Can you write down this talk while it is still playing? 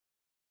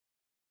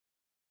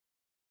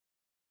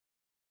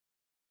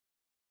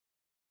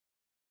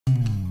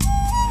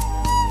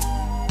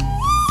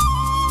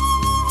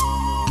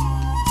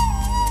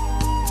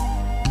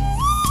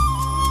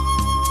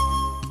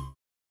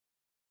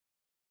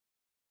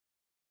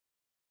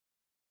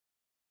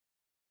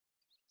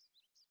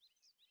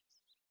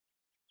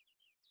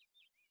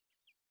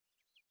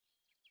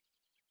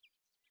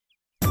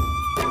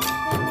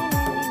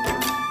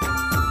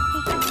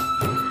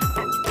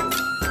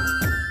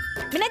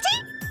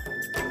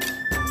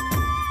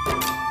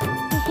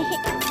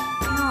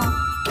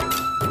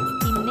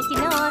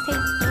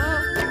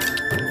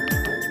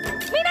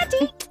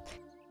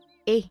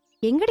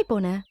எங்கடி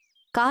போன?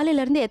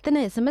 காலையில இருந்து எத்தனை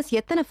எஸ்எம்எஸ்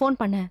எத்தனை ஃபோன்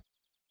பண்ண?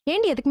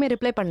 ஏண்டி எதுக்குமே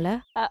ரிப்ளை பண்ணல?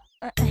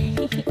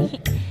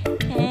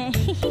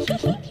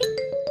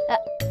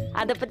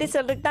 அத பத்தி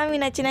சொல்றதுக்கு தான்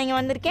மீனாட்சி நான் இங்க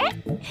வந்திருக்கேன்.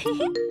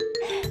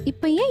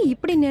 இப்ப ஏன்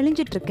இப்படி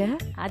நெளிஞ்சிட்டு இருக்க?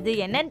 அது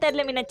என்னன்னு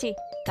தெரியல மீனாட்சி,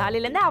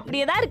 காலையில இருந்து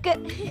அப்படியே தான் இருக்கு.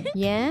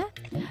 ஏன்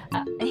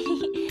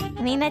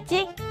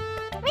மீனாட்சி?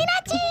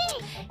 மீனாட்சி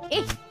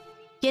ஏய்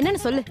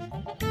என்னன்னு சொல்லு.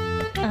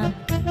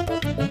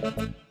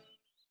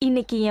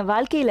 இன்னைக்கு என்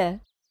வாழ்க்கையில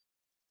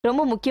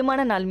ரொம்ப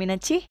முக்கியமான நாள்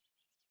மீனாட்சி.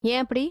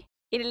 ஏன் அப்படி?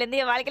 இன்னில இருந்து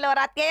என் வாழ்க்கையில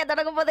ஒரு அத்தியாயம்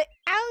தொடங்கும் போது.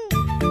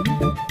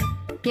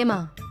 ஏமா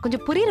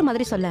கொஞ்சம் புரியுற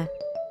மாதிரி சொல்ல.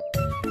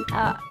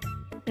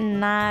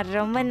 நான்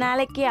ரொம்ப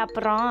நாளைக்கு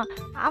அப்புறம்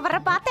அவரை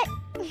பார்த்தேன்.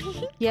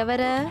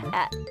 எவர?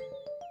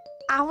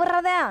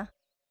 அவரதான்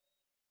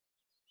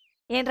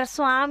என்ற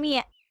சுவாமிய.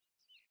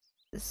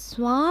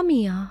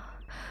 சுவாமியா?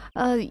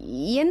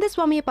 எந்த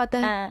சுவாமிய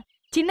பார்த்த?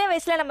 சின்ன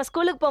வயசுல நம்ம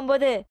ஸ்கூலுக்கு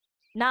போகும்போது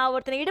நான்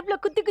ஒருத்தனை இடுப்புல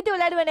குத்தி குத்தி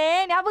விளையாடுவேனே,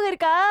 ஞாபகம்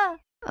இருக்கா?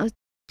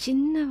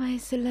 சின்ன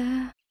வயசுல?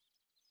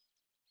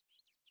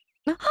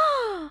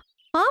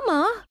 ஆமா,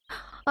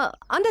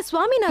 அந்த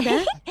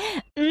சுவாமிநாதன்.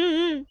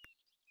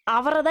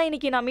 அவரை தான்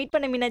இன்னைக்கு நான் மீட்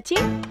பண்ண மீனாட்சி.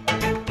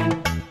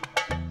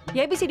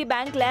 ஏபிசிடி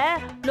பேங்க்ல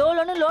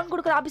லோன்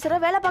கொடுக்குற ஆபீசரா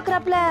வேலை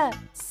பாக்குறாப்ல.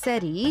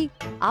 சரி,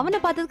 அவனை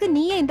பார்த்ததுக்கு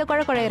நீயே இந்த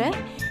குழ குழையற?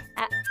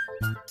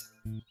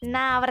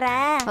 நான்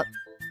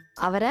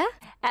அவரை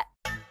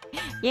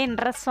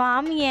என்ற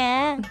சுவாமிய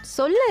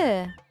சொல்லு.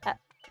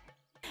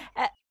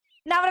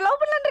 நான் அவரை லவ்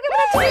பண்ணலான்னு இருக்கேன்.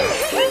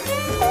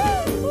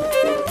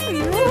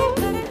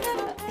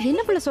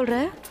 என்ன புள்ள சொல்ற?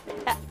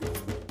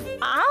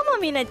 ஆமா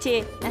மீனாட்சி,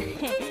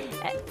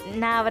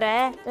 நான் அவரை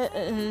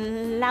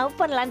லவ்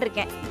பண்ணலான்னு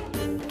இருக்கேன்.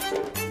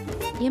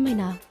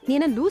 ஏமைனா நீ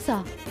என்ன லூசா?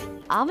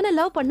 அவனை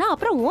லவ் பண்ணா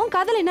அப்புறம் உன்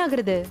காதல் என்ன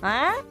ஆகுறது?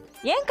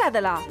 ஏன்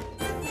காதலா?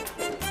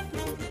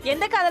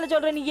 எந்த காதல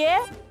சொல்ற நீயே?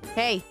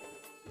 ஏய்,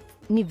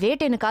 நீ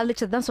வேட்டையனை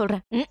காதலிச்சதுதான்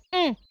சொல்றேன்.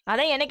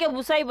 அதான் எனக்கே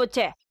புசாய்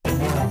போச்சே.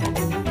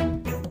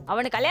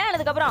 அவனுக்கு கல்யாணம்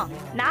ஆனதுக்கு அப்புறம்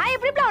நான்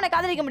எப்படி அவனை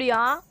காதலிக்க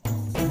முடியும்?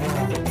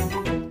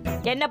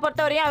 என்ன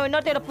பொறுத்தவரையும் அவன்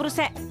இன்னொருத்தோட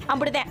புருஷன்,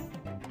 அப்படிதான்.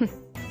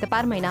 இந்த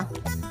பார்மைனா,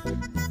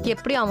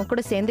 எப்படியும் அவன்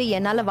கூட சேர்ந்து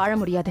என்னால வாழ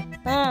முடியாது.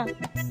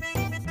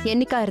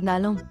 என்னைக்கா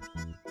இருந்தாலும்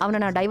அவனை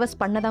நான் டைவர்ஸ்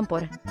பண்ணதான்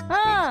போறேன்.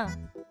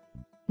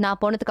 நான்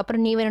போனதுக்கு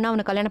அப்புறம் நீ வேணும்னா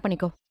அவனை கல்யாணம்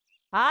பண்ணிக்கோ.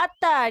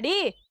 ஆத்தாடி,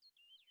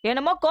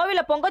 என்னமோ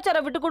கோவில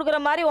பொங்கச்சோரை விட்டு கொடுக்குற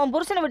மாதிரி உன்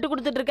புருஷனை விட்டு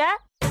கொடுத்துட்டு இருக்க.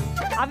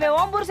 அவன்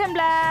உன்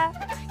புருஷன்ல.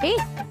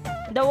 ஏய்,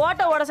 இந்த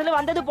ஓட்ட ஓடசல்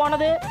வந்தது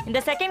போனது, இந்த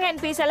செகண்ட்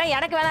ஹேண்ட் பீஸ் எல்லாம்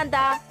எனக்கு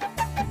வேணாம்தா.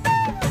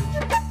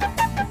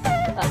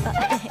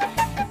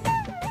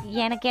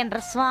 எனக்கு என்ற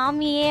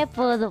சுவாமியே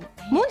போதும்.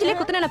 மூஞ்சிலே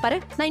குத்துன பாரு.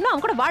 நான் இன்னும்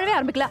அவன் கூட வாழவே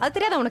ஆரம்பிக்கல, அது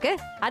தெரியாத உனக்கு?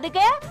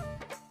 அதுக்கு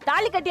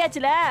தாலி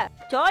கட்டியாச்சுல,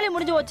 ஜோலி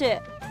முடிஞ்சு போச்சு.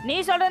 நீ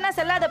சொல்றதுன்னா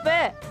செல்லாதப்பு.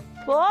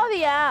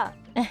 போவியா?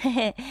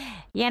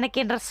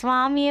 எனக்கு என்ற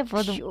சுவாமியே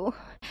போதும்.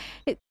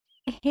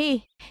 ஏய்,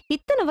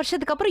 இத்தனை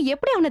வருஷத்துக்கு அப்புறம்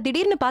எப்படி அவனை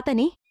திடீர்னு பார்த்த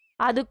நீ?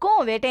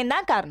 அதுக்கும் வேட்டையன்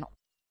தான் காரணம்.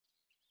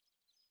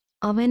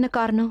 அவன் என்ன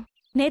காரணம்?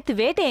 நேத்து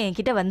வேட்டையன்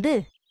என்கிட்ட வந்து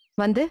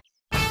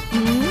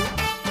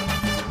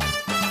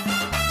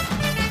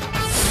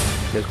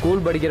இந்த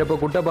ஸ்கூல் படிக்கிறப்ப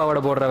குட்டப்பாவோட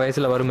போடுற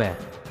வயசுல வருமே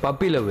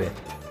பப்பி லவ்,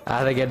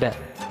 அதை கேட்டேன்.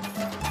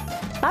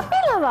 பப்பி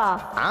லவ்வா?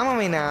 ஆமா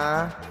மீனா,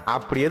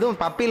 அப்படி எதுவும்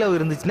பப்பி லவ்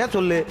இருந்துச்சுன்னா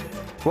சொல்லு.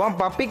 உன்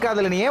பப்பி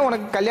காதலனையே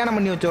உனக்கு கல்யாணம்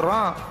பண்ணி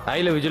வச்சிடுறோம். ஐ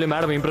லவ் யூ சொல்லி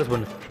மேடம் இம்ப்ரெஸ்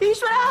பண்ணு.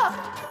 ஈஸ்வரா,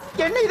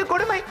 என்ன இது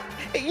கொடுமை?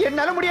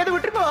 என்னால முடியாது,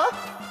 விட்டுருப்போ.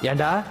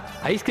 ஏண்டா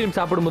ஐஸ்கிரீம்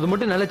சாப்பிடும்போது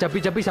மட்டும் நல்லா சப்பி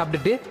சப்பி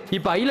சாப்பிட்டுட்டு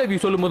இப்ப ஐ லவ்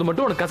யூ சொல்லும் போது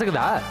மட்டும் உனக்கு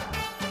கசக்குதா?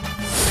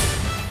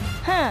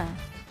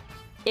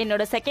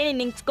 என்னோட செகண்ட்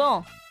இன்னிங்ஸ்க்கும்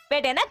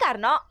வேட்டையன் தான்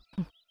காரணம்.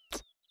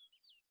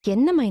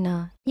 என்ன மைனா,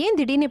 ஏன்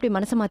திடீர்னு இப்படி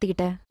மனசை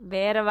மாத்திக்கிட்ட?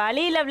 வேற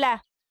வழி இல்லவ்ல.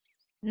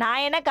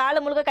 நான் என்ன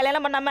காலம் முழுக்க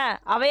கல்யாணம் பண்ணாம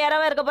அவ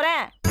யாராவா இருக்க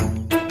போறேன்?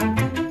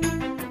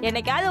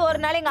 என்னைக்காவது ஒரு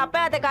நாள் எங்க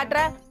அப்பா அத்தை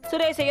காட்டுற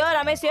சுரேஷையோ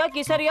ரமேஷையோ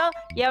கிஷோரையோ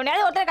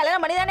எவனையாவது ஒருத்தர்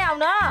கல்யாணம் பண்ணிதானே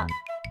ஆகணும்.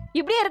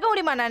 இப்படியே இருக்க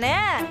முடியுமா நானு?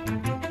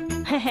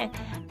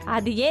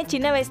 அது ஏன்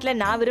சின்ன வயசுல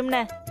நான் விரும்பின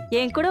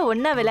என் கூட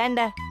ஒன்னா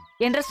விளையாண்ட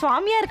என்ற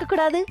சுவாமியா இருக்க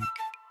கூடாது?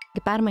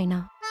 பாரு மைனா,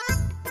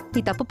 நீ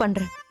தப்பு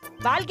பண்ற.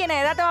 வாழ்க்கை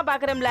நான் யதார்த்தமா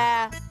பாக்குறேன்ல.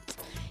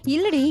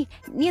 இல்லடி,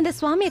 நீ அந்த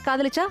சுவாமியை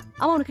காதலிச்சா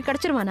அவன் உனக்கு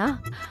கிடைச்சிருவானா?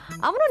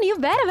 அவனும்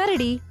நீயும் வேற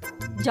வேறடி.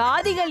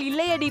 ஜாதிகள்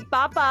இல்லையடி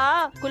பாப்பா,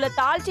 குல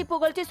தாழ்ச்சி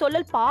புகழ்ச்சி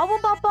சொல்லல்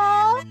பாவம் பாப்பா.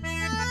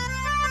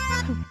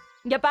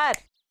 இங்க பார்,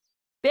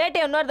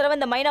 வேட்டை இன்னொரு தடவை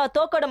இந்த மைனாவை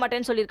தோக்கோட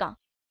மாட்டேன்னு சொல்லியிருக்கான்.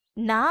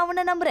 நான்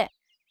அவனை நம்புறேன்.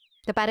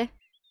 இத பாரு,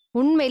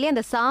 உண்மையிலேயே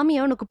அந்த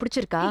சாமியை உனக்கு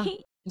பிடிச்சிருக்கா?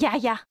 யா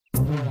யா,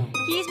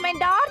 he is my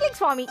darling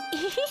சுவாமி.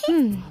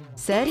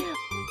 சரி,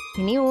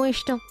 இனி உன்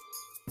இஷ்டம்.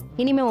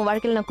 இனிமே உன்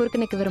வாழ்க்கையில நான்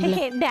குறுக்கு நிக்க விரும்பல.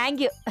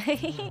 Thank you.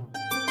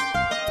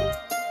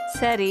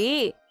 சரி,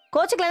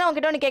 கோச்சுக்கலாம்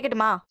உன்கிட்ட ஒன்று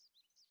கேட்கட்டுமா?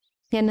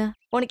 என்ன?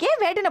 உனக்கு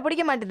ஏன் வேட்டனை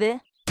பிடிக்க மாட்டுது?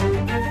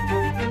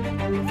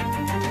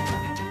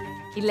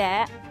 இல்ல,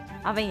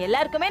 அவன்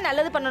எல்லாருக்குமே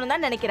நல்லது பண்ணணும்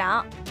தான்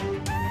நினைக்கிறான்.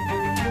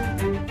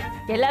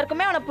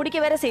 எல்லாருக்குமே அவனை பிடிக்க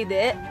வேற செய்து.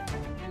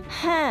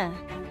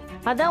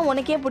 அதான்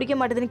உனக்கே பிடிக்க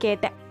மாட்டுதுன்னு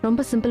கேட்டேன்.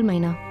 ரொம்ப சிம்பிள்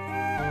மைனா,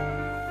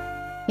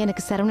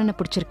 எனக்கு சரவணனை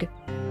பிடிச்சிருக்கு.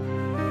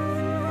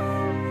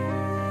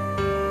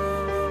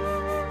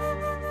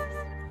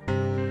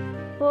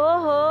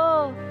 ஓஹோ,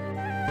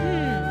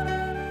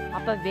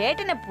 அப்ப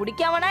வேட்டனை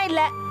பிடிக்காமனா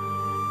இல்ல,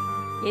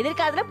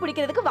 எதிர்காலத்துல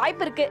பிடிக்கிறதுக்கு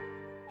வாய்ப்பு இருக்கு.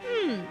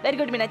 Very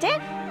good Meenakshi.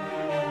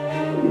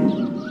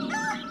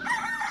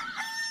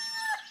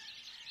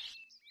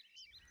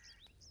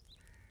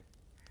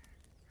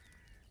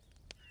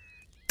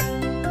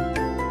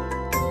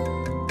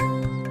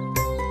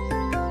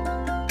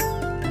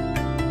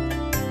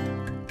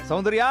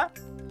 சௌந்தர்யா,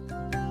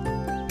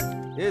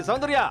 ஏய்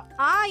சௌந்தர்யா.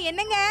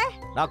 என்னங்க?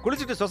 நான்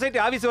குளிச்சிட்டு சொசைட்டி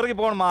ஆபீஸ்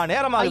வரைக்கும் போகணுமா,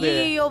 நேரம் ஆகுது.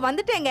 ஐயோ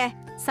வந்துட்டேங்க.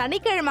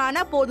 சனிக்கிழமை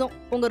ஆனா போதும்,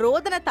 உங்க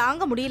ரோதனை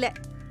தாங்க முடியல.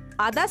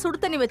 அதான் சுடு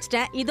தண்ணி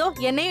வச்சிட்டேன், இதோ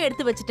எண்ணெயும்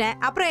எடுத்து வச்சிட்டேன்.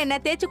 அப்புறம் என்ன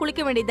தேய்ச்சி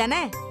குளிக்க வேண்டியதானே?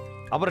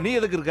 அப்புறம் நீ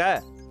எதுக்கு இருக்க?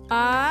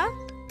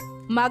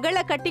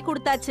 மகளை கட்டி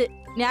கொடுத்தாச்சு,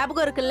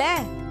 ஞாபகம் இருக்குல்ல?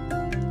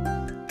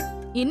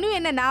 இன்னும்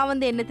என்ன நான்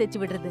வந்து என்ன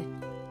தேய்ச்சி விடுறது?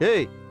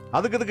 ஏய்,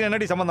 அதுக்கு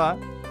என்னடி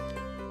சம்பந்தம்?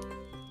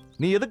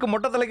 நீ எதுக்கு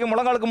மொட்டை தலைக்கு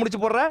முழங்காலுக்கு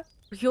முடிச்சு போடுற?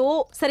 ஐயோ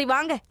சரி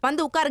வாங்க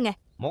வந்து உட்காருங்க.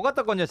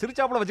 முகத்தை கொஞ்சம்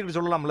சிரிச்சாப்புல வச்சுக்கிட்டு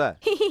சொல்லலாம்ல.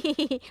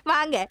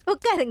 வாங்க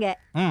உட்காருங்க.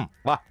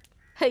 வா.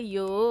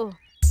 ஐயோ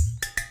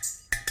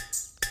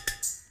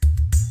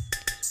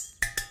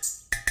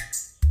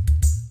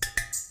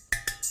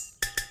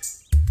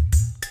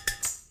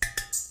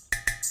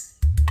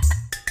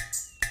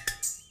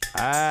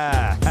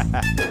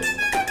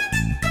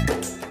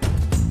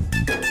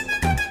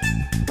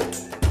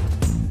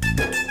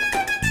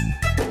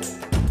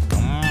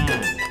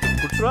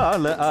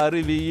குற்றால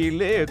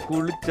அருவியிலே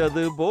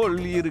குளிச்சது போல்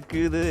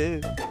இருக்குது,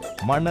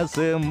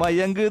 மனசு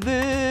மயங்குது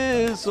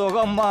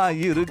சுகமா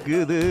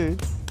இருக்குது.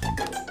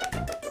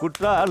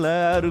 குற்றால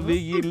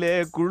அருவியிலே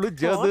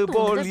குளிச்சது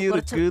போல்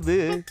இருக்குது,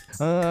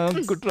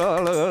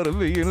 குற்றால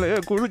அருவியிலே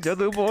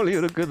குளிச்சது போல்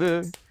இருக்குது.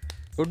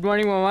 குட்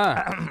மார்னிங் மாமா.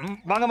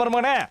 வாங்க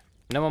மருமகனே.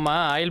 என்ன மாமா,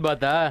 ஆயில்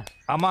பாத்தா?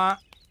 ஆமா.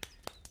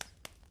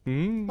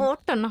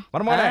 போட்டண்ணா.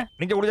 மருமகனே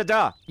நீங்க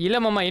குளிச்சாச்சா? இல்ல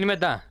மாமா, இனிமே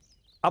தான்.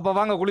 அப்ப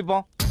வாங்க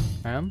குளிப்போம்.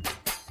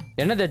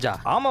 என்ன தேச்சா?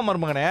 ஆமா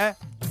மருமகனே,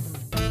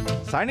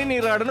 சனி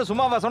நீராடுன்னு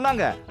சும்மாவா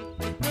சொன்னாங்க?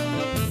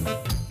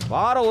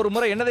 வாரம் ஒரு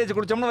முறை எண்ணெய் தேய்ச்சி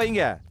குளிச்சோம்னு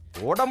வைங்க,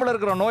 உடம்புல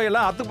இருக்கிற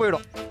நோயெல்லாம் அத்து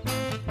போயிடும்.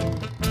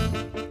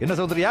 என்ன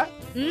சௌந்தர்யா?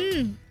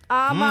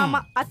 ஆமா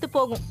ஆமா அத்து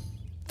போகும்.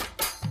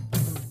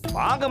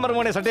 வாங்க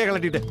மருமகனே, சட்டையை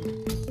கழட்டிட்டு.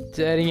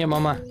 சரிங்க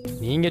மாமா,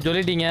 நீங்க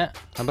சொல்லிட்டீங்க,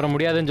 அப்புறம்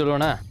முடியாதுன்னு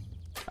சொல்லுவேனா?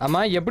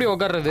 ஆமா, எப்படி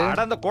உட்கார்றது?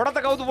 அந்த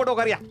குடத்தை கவுத்து போட்டு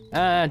உட்காரியா?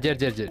 சரி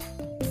சரி சரி.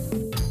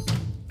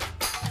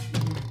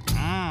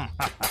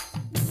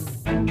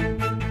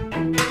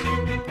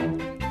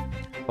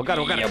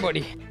 உட்காரு உட்காரு.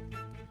 போடி.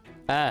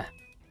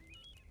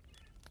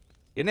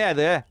 என்ன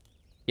அது?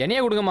 எண்ணெய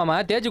கொடுங்க மாமா,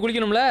 தேய்ச்சி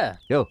குளிக்கணும்ல.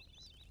 யோ,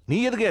 நீ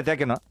எதுக்கு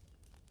தேய்க்கணும்?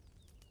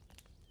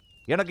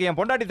 எனக்கு என்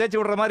பொண்டாட்டி தேய்ச்சி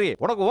விடுற மாதிரி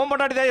உனக்கு ஓம்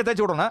பொண்டாட்டி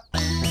தேய்ச்சி விடணும்.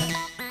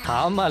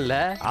 ஆமா இல்ல?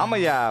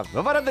 ஆமையா,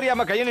 விவரம்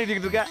தெரியாம கையை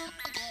நீட்டிக்கிட்டு இருக்க.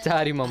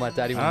 சாரி மாமா,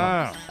 சாரி மாமா.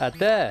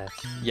 அத்தை,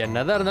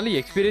 என்னதான் இருந்தாலும்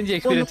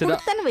எக்ஸ்பீரியன்ஸ்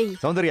தான்.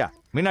 சௌந்தர்யா,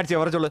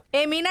 மீனாட்சியை வர சொல்லு.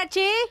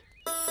 மீனாட்சி.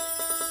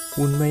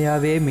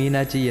 உண்மையாவே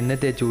மீனாட்சி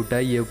எண்ணெய் தேய்ச்சி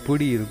விட்டா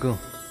எப்படி இருக்கும்?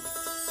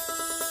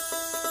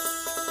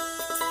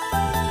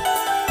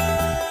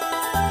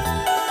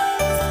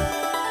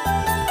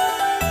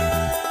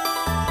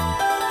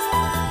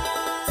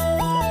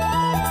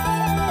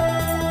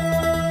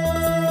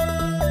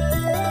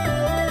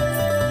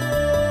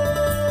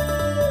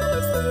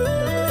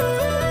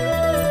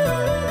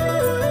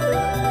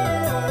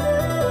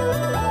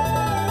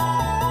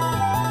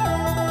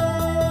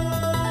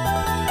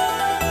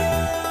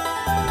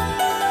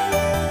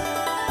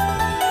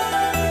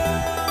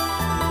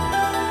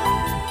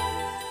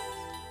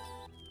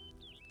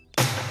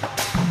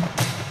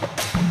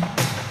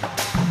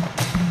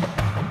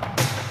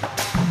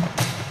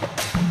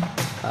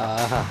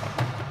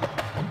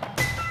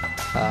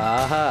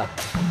 ஆஹா,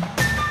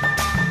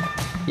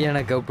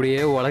 எனக்கு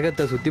அப்படியே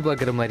உலகத்தை சுத்தி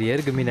பார்க்குற மாதிரியே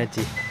இருக்கு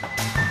மீனாட்சி.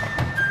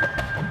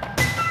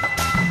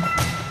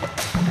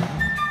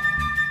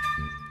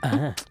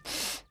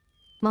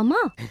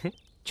 மாமா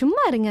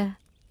சும்மா இருங்க.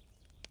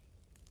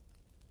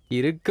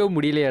 இருக்க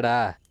முடியலையடா,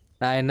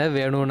 நான் என்ன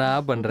வேணும்னா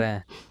பண்றேன்.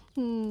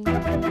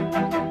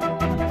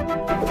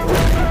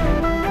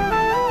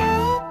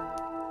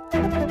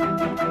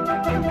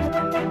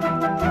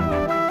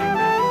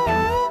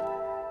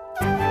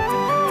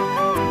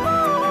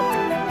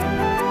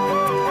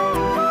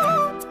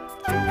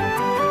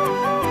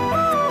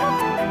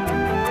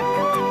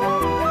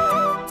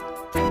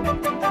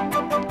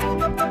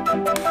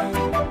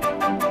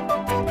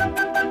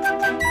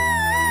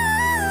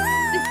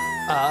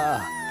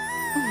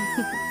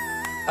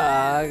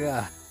 ஆகா,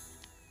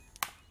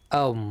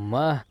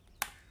 அம்மா,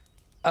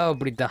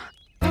 அப்படித்தான்.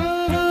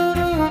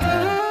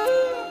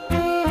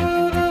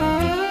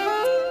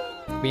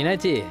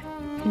 மீனாட்சி,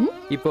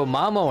 இப்போ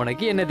மாமா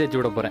உனக்கு என்ன தேய்ச்சி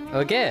விட போறேன்,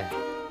 ஓகே?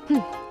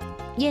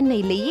 என்ன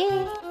இல்லையே.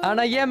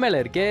 ஆனா ஏன்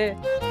மேல இருக்கே.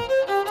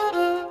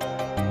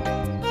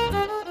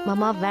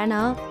 மாமா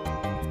வேணாம்.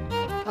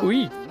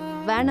 உய்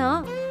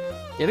வேணாம்.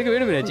 எனக்கு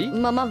வேணும் மீனாட்சி.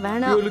 மாமா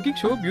வேணாம். You are looking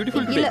so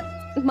beautiful today. இல்ல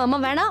மாமா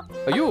வேணாம்.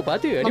 ஐயோ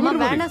பாத்து அடி மாமா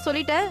மாமா. வேணாம்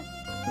சொல்லிட்டேன்.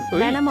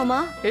 வேணாம் மாமா.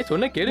 ஏய்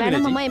சொன்ன கேளு வேணாம்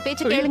மீனாட்சி. மாமா, என்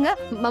பேச்ச கேளுங்க.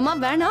 மாமா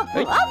வேணாம்.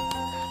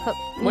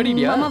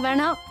 மடிடியா? மாமா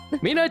வேணாம்.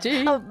 மீனாட்சி.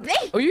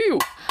 ஐயோ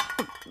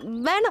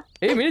வேணாம்.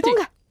 ஏய் மீனாட்சி,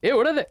 ஏய்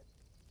ஓடாத.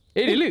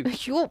 ஏய் நில்லு.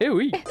 ஐயோ ஏய்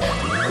ஒய்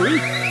ஒய்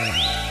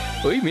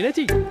ஒய்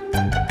மீனாட்சி.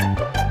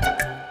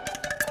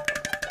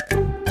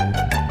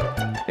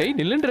 ஏய்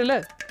நில்லுன்றல.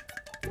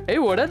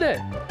 ஏய் ஓடாத.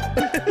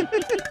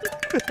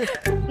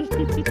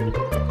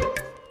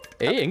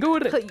 ஏய் எங்க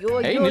ஓடுற? ஐயோ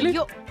ஏய் ஐயோ நில்லு.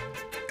 ஐயோ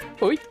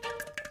ஒய்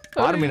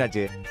பாரு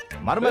மீனாட்சி,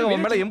 மருமகன்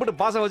உன் மேல எம்பிட்டு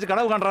பாசம் வச்சு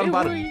கனவு காண்றான்னு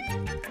பாரு. ஒய்.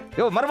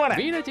 யோ மருமகனே,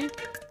 மீனாட்சி.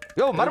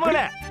 யோ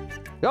மருமகனே,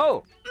 யோ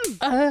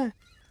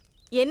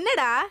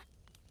என்னடா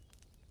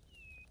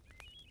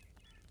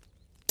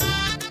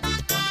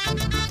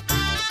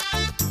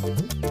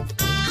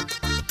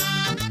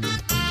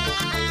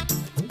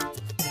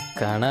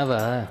கனவா?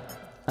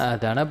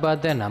 அதானே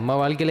பார்த்தேன். நம்ம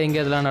வாழ்க்கையில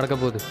எங்க அதெல்லாம் நடக்க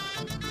போகுது?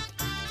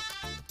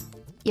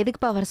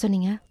 எதுக்குப்பா வர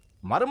சொன்னீங்க?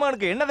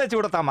 மருமகனுக்கு என்ன தேய்ச்சி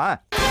விடத்தாமா?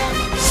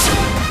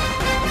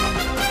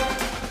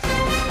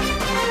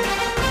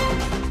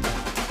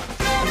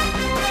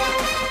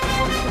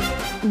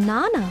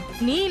 நானா?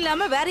 நீ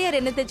இல்லாம வேற யார்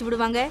என்ன தேய்ச்சி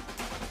விடுவாங்க?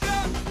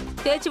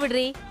 தேய்ச்சி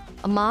விடுறி.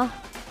 அம்மா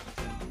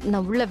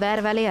நான் உள்ள வேற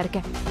வேலையா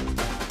இருக்கேன்.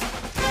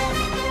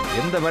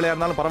 எந்த வேலையா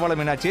இருந்தாலும்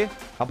பரவாயில்ல மீனாட்சி,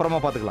 அப்புறமா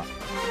பாத்துக்கலாம்.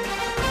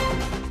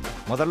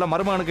 முதல்ல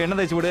மருமகனுக்கு என்ன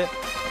தேய்ச்சி விடு.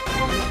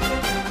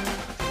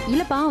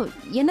 இல்லப்பா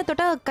என்ன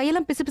தொட்டா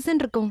கையெல்லாம் பிசு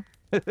பிசுன்னு இருக்கும்.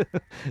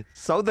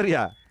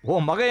 சௌந்தர்யா,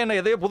 உன் மகன் என்ன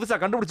எதையோ புதுசா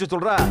கண்டுபிடிச்சு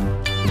சொல்றா.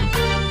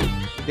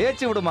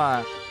 தேய்ச்சி விடுமா.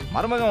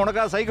 மருமகன்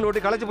உனக்காக சைக்கிள்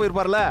ஓட்டி களைச்சு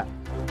போயிருப்பார்ல,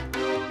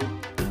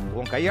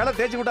 உன் கையால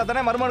தேய்ச்சி விட்டா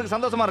தானே மருமகனுக்கு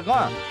சந்தோஷமா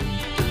இருக்கும்.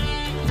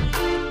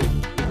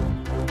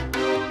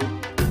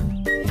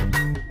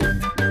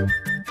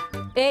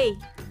 ஏய்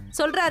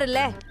சொல்றாருல்ல,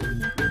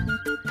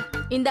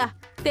 இந்தா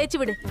தேய்ச்சி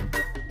விடு.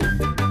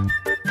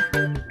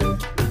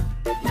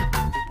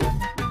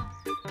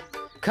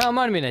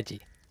 கமான் மீனாட்சி.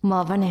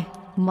 மவனே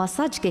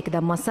மசாஜ் கேக்குதா?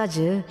 மசாஜ்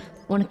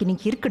உனக்கு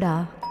இன்னைக்கு இருக்குடா.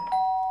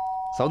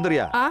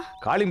 சௌந்தர்யா, ஆ?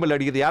 காளிம்பல்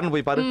அடிக்கிறது யாருன்னு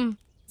போய் பாரு. ம்.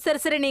 சரி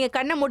சரி, நீங்க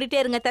கண்ணை மூடிட்டே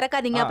இருங்க,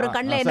 திறக்காதீங்க. ஆ, அப்புறம் ஆ,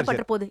 கண்ணுல ஆ, என்ன சரி,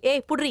 பண்ற போகுது?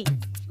 ஏய் புட்ரி.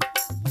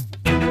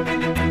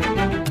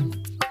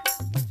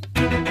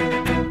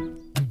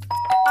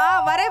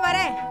 வரேன்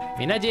வரேன்.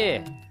 மீனாட்சி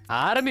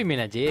ஆரம்பி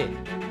மீனாட்சி.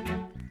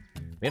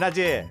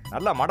 மீனாட்சி,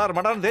 நல்லா மடார்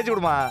மடார்னு தேய்ச்சி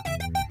விடுமா.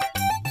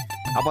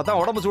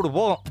 அப்பதான் உடம்பு சூடு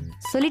போகும்.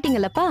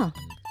 சொல்லிட்டீங்கல்லப்பா,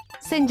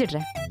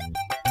 செஞ்சிடுறேன்.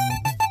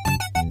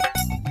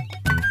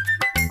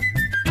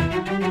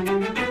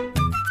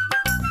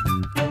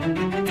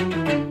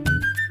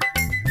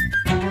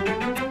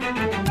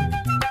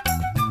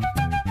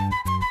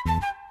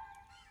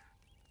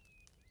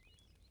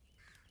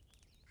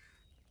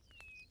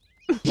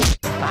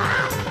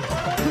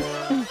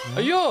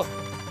 ஐயோ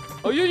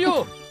ஐயோ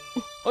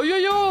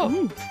ஐயோ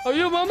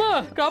ஐயோ மாமா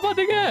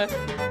காப்பாத்துங்க.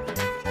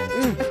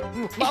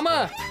 மாமா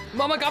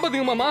மாமா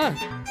காப்பாத்துங்க மாமா.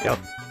 யோ,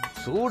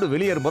 சூடு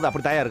வெளியேறும் போது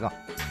அப்படி தாயா இருக்கும்.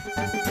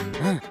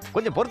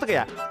 கொஞ்சம்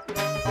பொறுத்துக்கையா.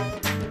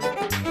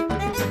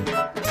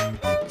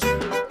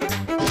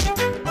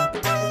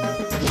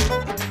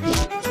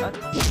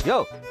 யோ,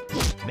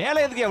 மேல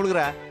எதுக்கு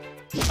விழுகுற?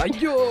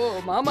 ஐயோ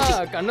மாமா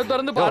கண்ணை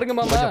திறந்து பாருங்க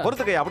மாமா. கொஞ்சம்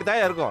பொறுத்துக்கையா, அப்படி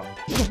தாயா இருக்கும்.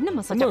 என்ன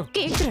மசாஜ்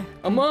கேக்குறேன்?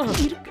 அம்மா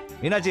இருக்கு.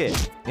 மீனாட்சி,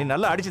 நீ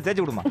நல்லா அடிச்சு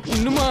தேய்ச்சி விடுமா.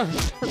 இன்னுமா?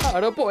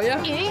 அட போயா.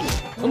 ஏய்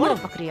அம்மா. ஓட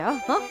பாக்குறியா?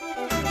 ஆ?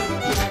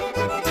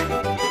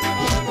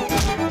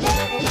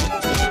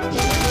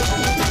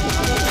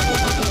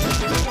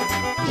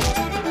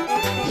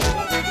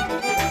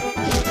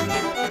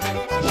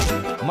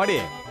 அம்மாடி,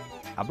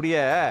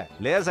 அப்படியே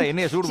லேசா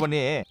எண்ணெயை சூடு பண்ணி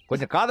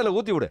கொஞ்சம் காதுல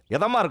ஊத்தி விடு,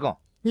 எதமா இருக்கும்.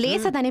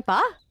 லேசா தானேப்பா.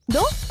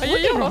 தோ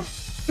ஐயோ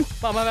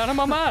மாமா வேணாம்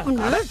மாமா.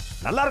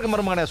 நல்லா இருக்கு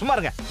மருமகனே, சும்மா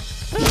இருங்க.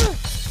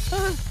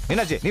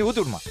 மீனாட்சி, நீ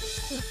ஊத்தி விடுமா.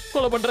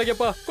 கொலை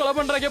பண்றாங்கப்பா, கொலை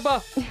பண்றாங்கப்பா.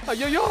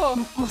 ஐயோ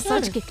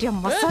மசாஜ் கேக்குறியா?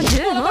 மசாஜ்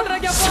கொலை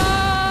பண்றாங்கப்பா.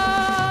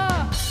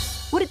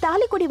 ஒரு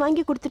தாலி கொடி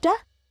வாங்கி கொடுத்துட்டா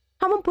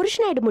அவன்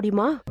புருஷனாயிட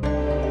முடியுமா?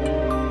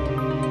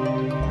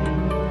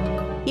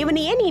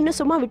 இவனை ஏன் நீ இன்னும்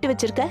சும்மா விட்டு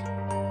வச்சிருக்க?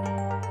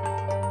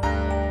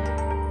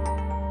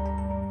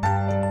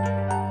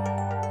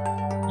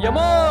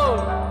 யமோ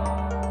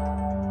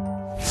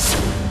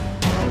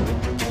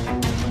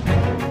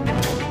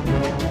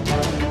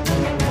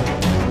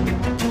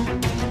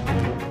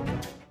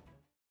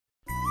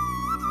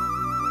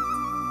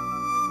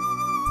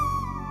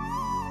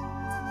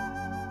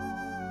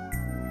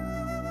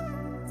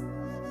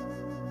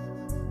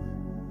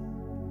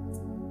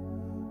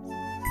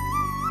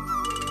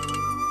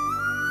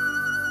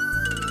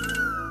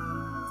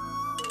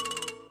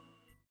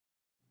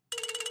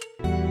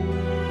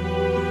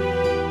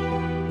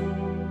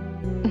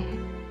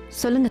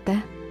சொல்லுங்க அத்தை.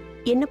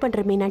 என்ன பண்ற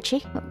மீனாட்சி?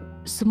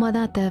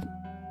 சும்மாதான் அத்தை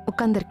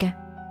உட்கார்ந்திருக்கேன்.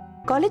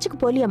 காலேஜுக்கு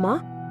போலியாமா?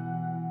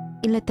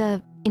 இல்ல அத்தை,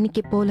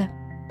 இன்னைக்கு போல.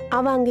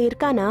 அவன் அங்க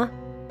இருக்கானா?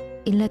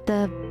 இல்ல அத்தை,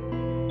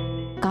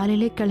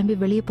 காலையிலே கிளம்பி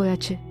வெளியே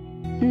போயாச்சு.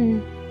 ம்,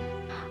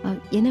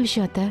 என்ன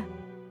விஷயம் அத்தை?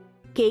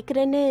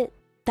 கேக்குறேன்னு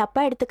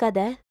தப்பா எடுத்துக்காத.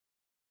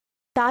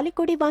 தாலி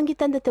கொடி வாங்கி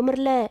தந்த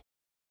திமிர்ல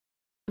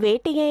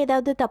வேட்டையே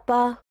ஏதாவது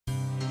தப்பா?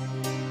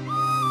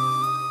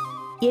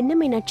 என்ன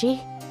மீனாட்சி,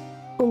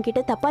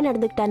 உன்கிட்ட தப்பா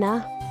நடந்துக்கிட்டானா?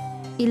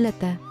 இல்ல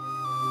அத்தை,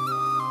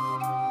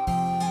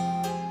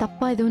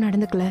 தப்பா எதுவும்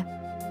நடந்துக்கல.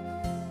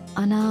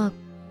 ஆனா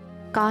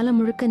காலம்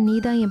முழுக்க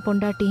நீதான் என்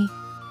பொண்டாட்டி,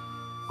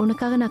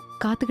 உனக்காக நான்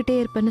காத்துக்கிட்டே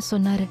இருப்பேன்னு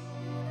சொன்னாரு.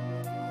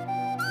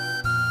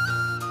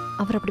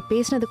 அவர் அப்படி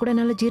பேசினது கூட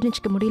என்னால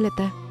ஜீர்ணிச்சுக்க முடியல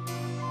அத்தை.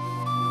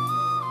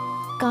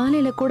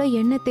 காலையில கூட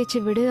எண்ணெய் தேய்ச்சி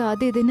விடு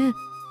அது இதுன்னு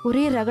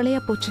ஒரே ரகளையா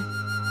போச்சு.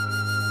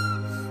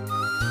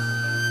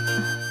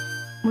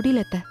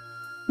 முடியல அத்தை.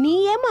 நீ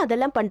ஏமா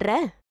அதெல்லாம் பண்ற?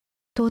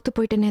 தோத்து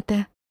போயிட்டேனே அத்தை.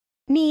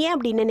 நீ ஏன்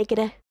அப்படி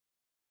நினைக்கிற?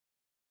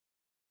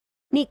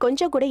 நீ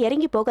கொஞ்சம் கூட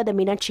இறங்கி போகாத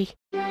மீனாட்சி.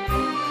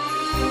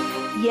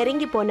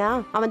 இறங்கி போனா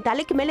அவன்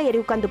தலைக்கு மேல ஏறி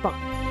உட்காந்துப்பான்.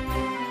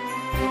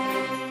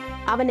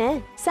 அவனை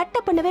சட்டை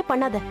பண்ணவே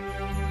பண்ணாத.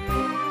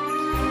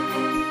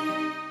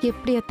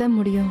 எப்படி அத்தை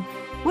முடியும்?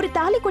 ஒரு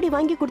தாலி கொடி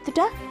வாங்கி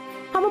கொடுத்துட்டா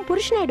அவன்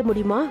புருஷனாயிட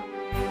முடியுமா?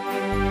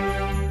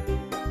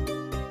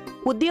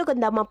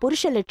 உத்தியோகம் தாமா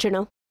புருஷ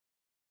லட்சணம்.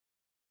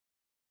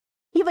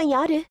 இவன்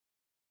யாரு?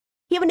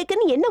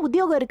 இவனுக்குன்னு என்ன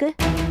உத்தியோகம் இருக்கு?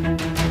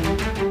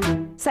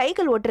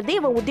 சைக்கிள் ஓட்டுறதே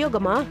இவன்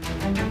உத்தியோகமா?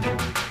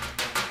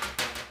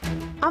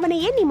 அவனை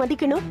ஏன் நீ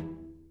மதிக்கணும்?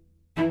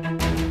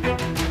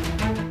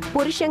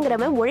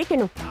 புருஷங்கிறவன்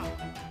உழைக்கணும்,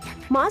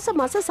 மாசம்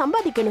மாசம்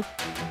சம்பாதிக்கணும்.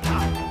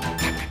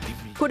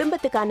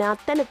 குடும்பத்துக்கான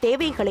அத்தனை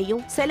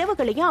தேவைகளையும்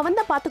செலவுகளையும் அவன்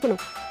தான்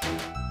பாத்துக்கணும்.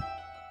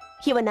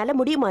 இவனால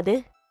முடியுமா அது?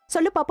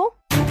 சொல்லு பாப்போம்.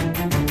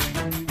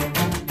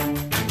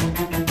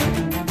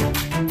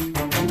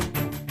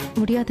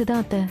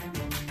 முடியாதுதான் அத்தை.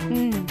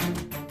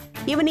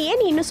 இவனை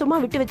ஏன் நீ இன்னும் சும்மா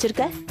விட்டு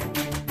வச்சிருக்க?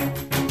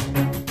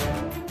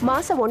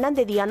 மாசம் 1ஆம்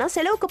தேதி ஆனா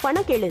செலவுக்கு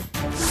பணம் கேளு,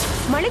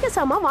 மளிகை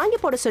சாமான் வாங்கி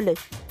போட சொல்லு.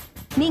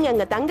 நீங்க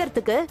அங்க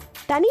தங்கறதுக்கு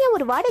தனியா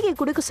ஒரு வாடகை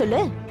கொடுக்க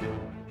சொல்லு.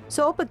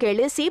 சோப்பு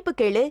கேளு, சீப்பு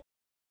கேளு,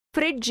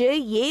 ஃப்ரிட்ஜ்,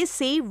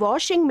 ஏசி,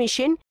 வாஷிங்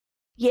மிஷின்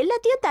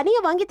எல்லாத்தையும் தனியா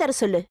வாங்கி தர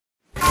சொல்லு.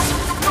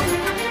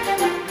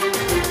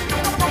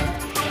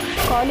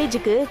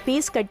 காலேஜுக்கு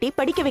ஃபீஸ் கட்டி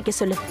படிக்க வைக்க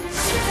சொல்லு.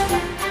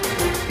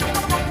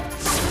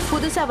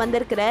 புதுசா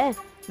வந்திருக்கிற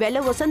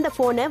விலை உசந்த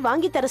போனை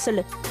வாங்கி தர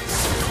சொல்லு.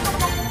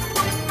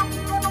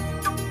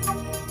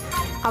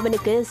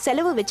 அவனுக்கு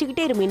செலவு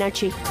வச்சுக்கிட்டே இரு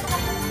மீனாட்சி.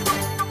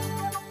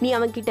 நீ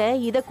அவன்கிட்ட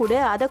இத கொடு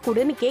அத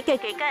கொடுன்னு கேட்க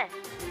கேட்க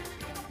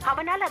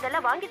அவனால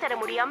அதெல்லாம் வாங்கி தர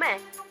முடியாம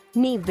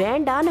நீ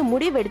வேண்டான்னு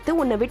முடிவெடுத்து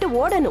உன்னை விட்டு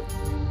ஓடணும்.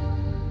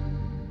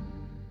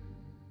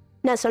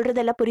 நான்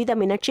சொல்றதெல்லாம் புரியுதா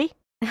மீனாட்சி?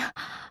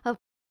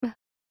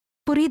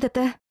 புரியுது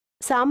அத்தை.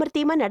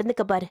 சாமர்த்தியமா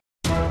நடந்துக்க பாரு.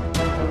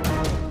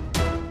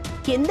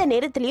 எந்த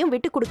நேரத்திலயும்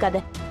விட்டு கொடுக்காத,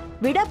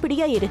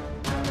 விடாப்பிடியா இரு.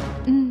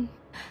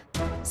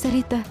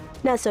 சரி அத்தை.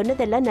 நான்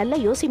சொன்னதெல்லாம் நல்லா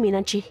யோசி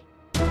மீனாட்சி.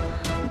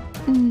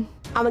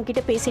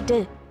 அவன்கிட்ட பேசிட்டு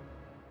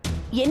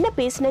என்ன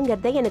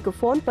பேசுனங்கிறத எனக்கு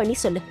ஃபோன் பண்ணி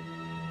சொல்லு.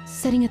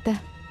 சரிங்க அத்தை.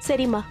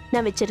 சரிம்மா,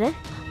 நான் வச்சிடறேன்.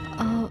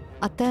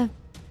 அத்தை.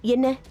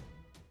 என்ன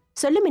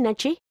சொல்லு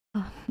மீனாட்சி.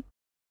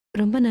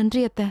 ரொம்ப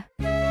நன்றி அத்தை.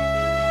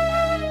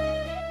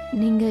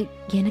 நீங்க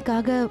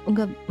எனக்காக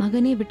உங்க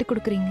மகனே விட்டு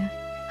கொடுக்குறீங்க.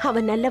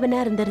 அவன் நல்லவனா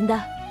இருந்திருந்தா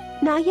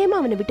நான் ஏமா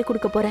அவனை விட்டு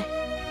கொடுக்க போறேன்?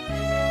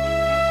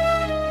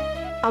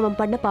 அவன்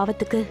பண்ண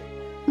பாவத்துக்கு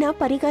நான்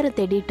பரிகாரம்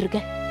தேடிட்டு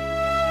இருக்கேன்.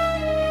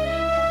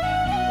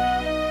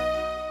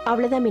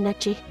 அவ்வளவுதான்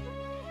மீனாட்சி.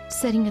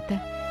 சரிங்க அத்தை.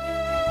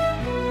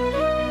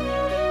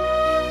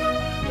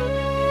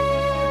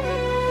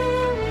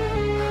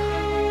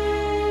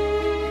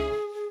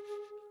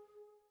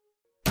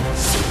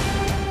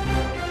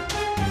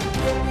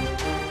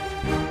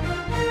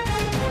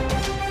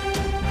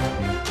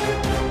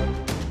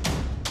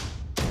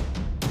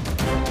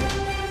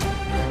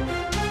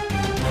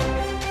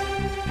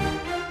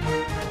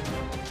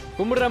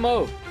 கும்பிடுறமோ.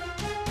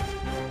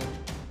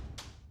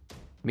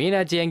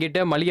 மீனாட்சி என்கிட்ட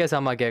மளிகை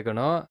சாமான்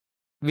கேட்கணும்,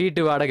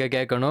 வீட்டு வாடகை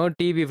கேட்கணும்,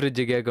 டிவி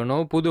ஃப்ரிட்ஜ்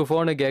கேட்கணும், புது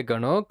ஃபோனு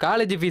கேட்கணும்,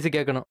 காலேஜ் ஃபீஸு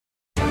கேட்கணும்.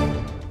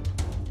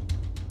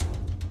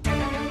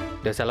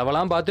 இந்த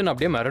செலவெல்லாம் பார்த்து நான்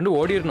அப்படியே மறந்து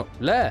ஓடிடணும்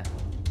இல்ல?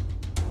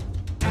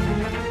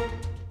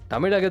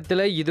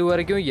 தமிழகத்தில்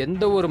இதுவரைக்கும்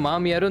எந்த ஒரு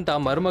மாமியாரும்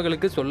தான்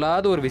மருமகளுக்கு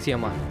சொல்லாத ஒரு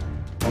விஷயமா?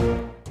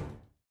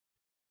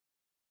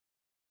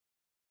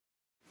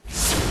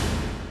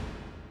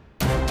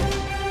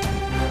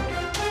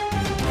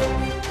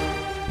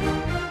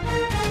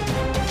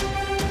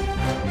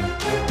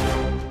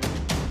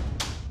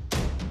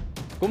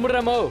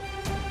 கும்பிடுறமோ.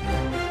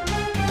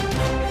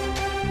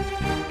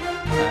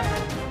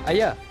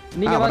 ஐயா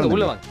நீங்க வாங்க,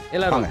 உள்ள வாங்க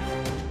எல்லாரும் வாங்க.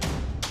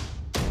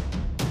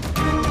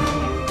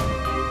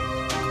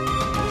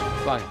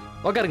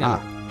 உட்காருங்க.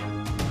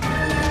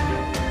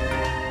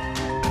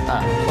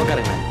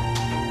 உட்காருங்க.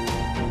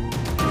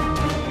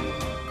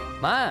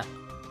 மா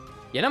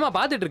என்னம்மா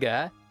பாத்துட்டு இருக்க?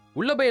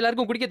 உள்ள போய்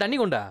எல்லாருக்கும் குடிக்க தண்ணி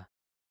கொண்டா.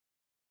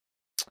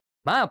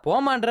 மா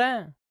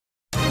போமான்றேன்.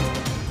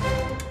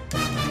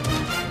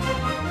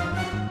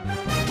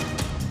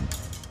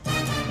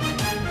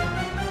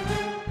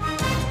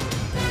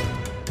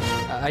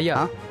 ஐயா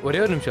ஒரே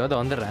ஒரு நிமிஷம் அதை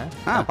வந்துடுறேன்.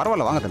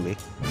 பரவாயில்ல, வாங்க தம்பி.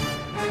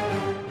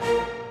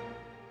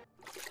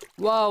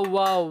 Wow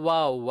wow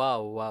wow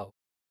wow wow.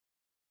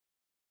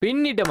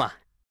 பின்னிட்டமா.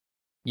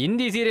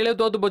 Hindi சீரியலே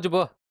தோத்து போச்சு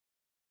போ.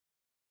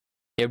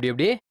 எப்படி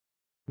எப்படி?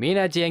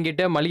 மீனாட்சி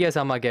என்கிட்ட மளிகை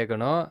சாமான்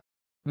கேட்கணும்,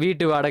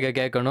 வீட்டு வாடகை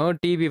கேட்கணும்,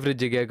 டிவி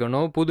ஃப்ரிட்ஜ்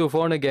கேட்கணும், புது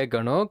ஃபோனு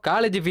கேட்கணும்,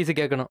 காலேஜ் ஃபீஸு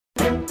கேட்கணும்.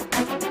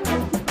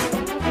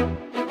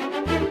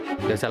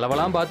 இந்த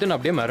செலவெல்லாம் பார்த்து நான்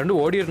அப்படியே மறந்து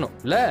ஓடிடணும்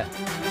இல்ல?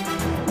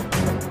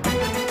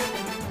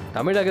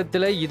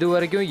 தமிழகத்தில்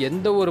இதுவரைக்கும்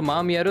எந்த ஒரு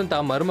மாமியாரும்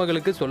தான்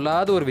மருமகளுக்கு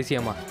சொல்லாத ஒரு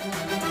விஷயமா?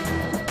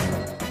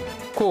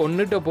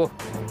 கொன்னுட்ட போ.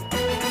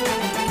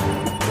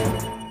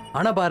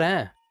 ஆனா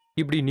பாரேன்,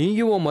 இப்படி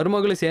நீயும் உன்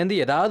மருமகளும் சேர்ந்து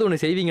ஏதாவது ஒண்ணு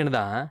செய்வீங்கன்னு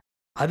தான்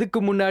அதுக்கு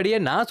முன்னாடியே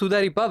நான்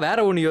சுதாரிப்பா வேற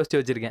ஒண்ணு யோசிச்சு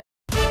வச்சிருக்கேன்.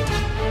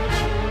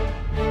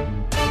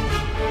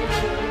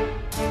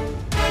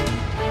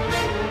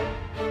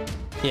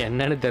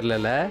 என்னன்னு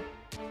தெரியல,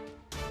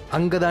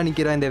 அங்கதான்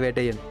நிக்கிறான் இந்த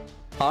வேட்டையன்.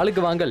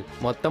 ஆளுக்கு வாங்கல்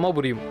மொத்தமா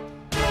புரியும்.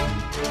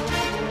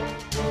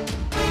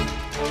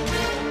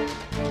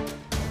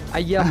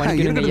 ஐயா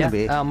மன்னிக்கணுங்க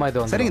ஐயா. அம்மா இது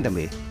வந்து சரிங்க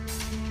தம்பி.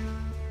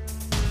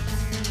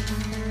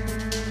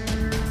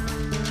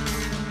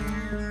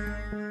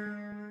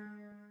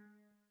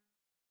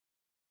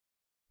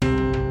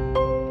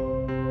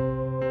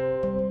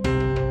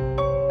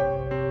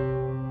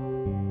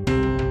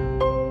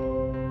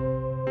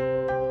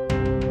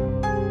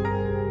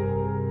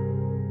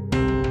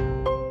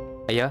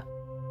 ஐயா,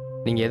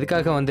 நீங்க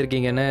எதுக்காக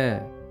வந்திருக்கீங்கன்னு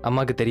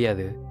அம்மாக்கு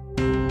தெரியாது.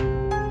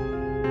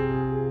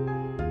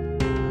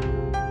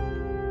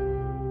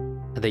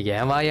 அதை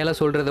என் வாயால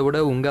சொல்றதை விட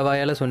உங்க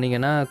வாயால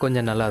சொன்னீங்கன்னா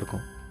கொஞ்சம் நல்லா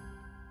இருக்கும்.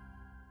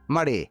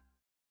 அம்மாடி,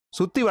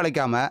 சுத்தி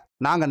வளைக்காம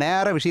நாங்க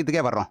நேர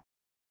விஷயத்துக்கே வர்றோம்.